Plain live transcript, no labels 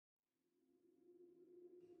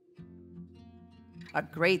A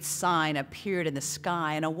great sign appeared in the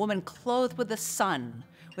sky, and a woman clothed with the sun,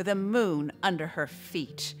 with a moon under her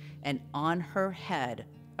feet, and on her head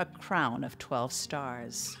a crown of 12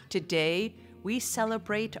 stars. Today, we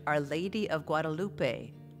celebrate Our Lady of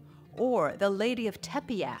Guadalupe, or the Lady of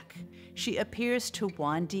Tepeyac. She appears to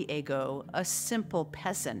Juan Diego, a simple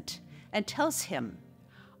peasant, and tells him,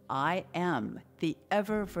 "I am the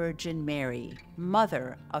ever-Virgin Mary,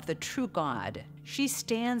 Mother of the true God." She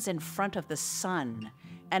stands in front of the sun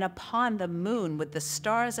and upon the moon with the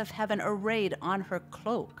stars of heaven arrayed on her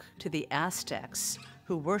cloak. To the Aztecs,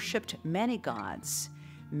 who worshipped many gods,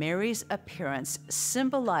 Mary's appearance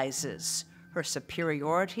symbolizes her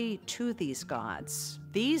superiority to these gods.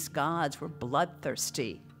 These gods were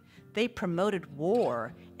bloodthirsty. They promoted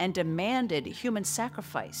war and demanded human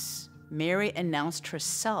sacrifice. Mary announced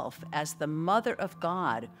herself as the Mother of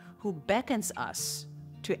God who beckons us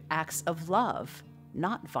to acts of love,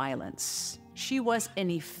 not violence. She was, in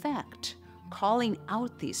effect, calling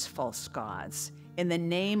out these false gods in the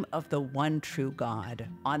name of the one true God.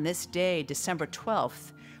 On this day, December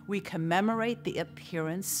 12th, we commemorate the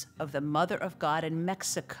appearance of the Mother of God in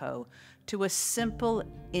Mexico to a simple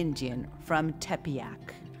Indian from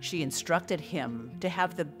Tepeyac. She instructed him to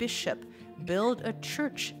have the bishop build a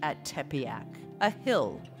church at Tepeyac, a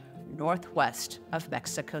hill northwest of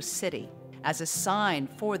Mexico City. As a sign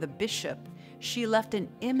for the bishop, she left an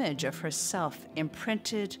image of herself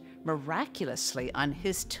imprinted miraculously on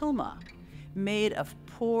his tilma, made of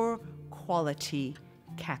poor quality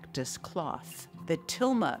cactus cloth. The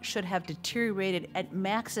tilma should have deteriorated at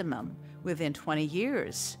maximum within 20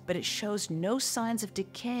 years, but it shows no signs of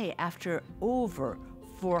decay after over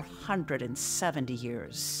 470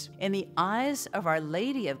 years. In the eyes of Our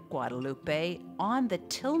Lady of Guadalupe, on the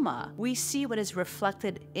tilma, we see what is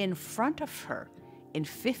reflected in front of her in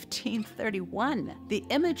 1531, the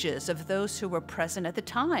images of those who were present at the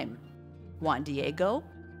time: Juan Diego,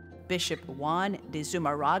 Bishop Juan de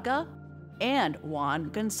Zumarraga, and Juan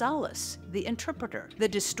Gonzalez, the interpreter. The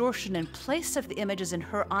distortion in place of the images in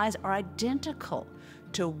her eyes are identical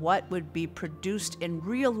to what would be produced in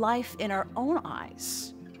real life in our own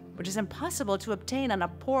eyes, which is impossible to obtain on a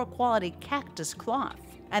poor quality cactus cloth.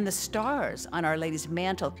 And the stars on Our Lady's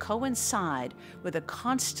mantle coincide with the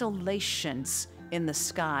constellations in the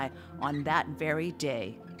sky on that very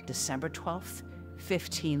day, December 12th,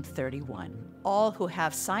 1531. All who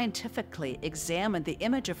have scientifically examined the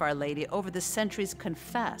image of Our Lady over the centuries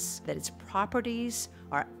confess that its properties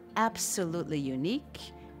are absolutely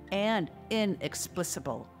unique and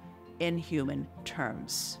inexplicable in human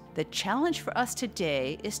terms. The challenge for us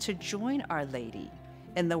today is to join Our Lady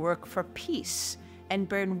in the work for peace and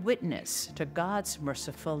bear witness to God's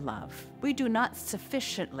merciful love. We do not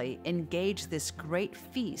sufficiently engage this great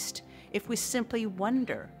feast if we simply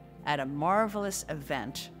wonder at a marvelous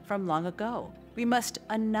event from long ago. We must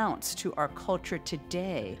announce to our culture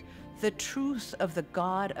today the truth of the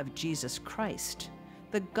God of Jesus Christ,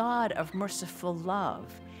 the God of merciful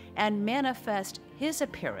love, and manifest His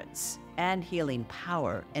appearance and healing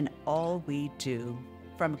power in all we do.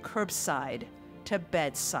 From curbside to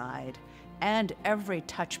bedside and every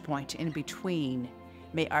touch point in between,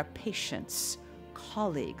 may our patients,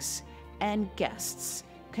 colleagues, and guests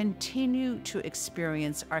continue to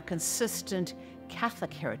experience our consistent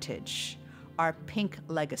Catholic heritage, our pink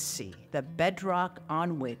legacy, the bedrock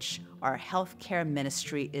on which our healthcare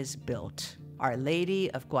ministry is built. Our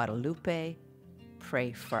Lady of Guadalupe,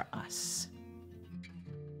 pray for us.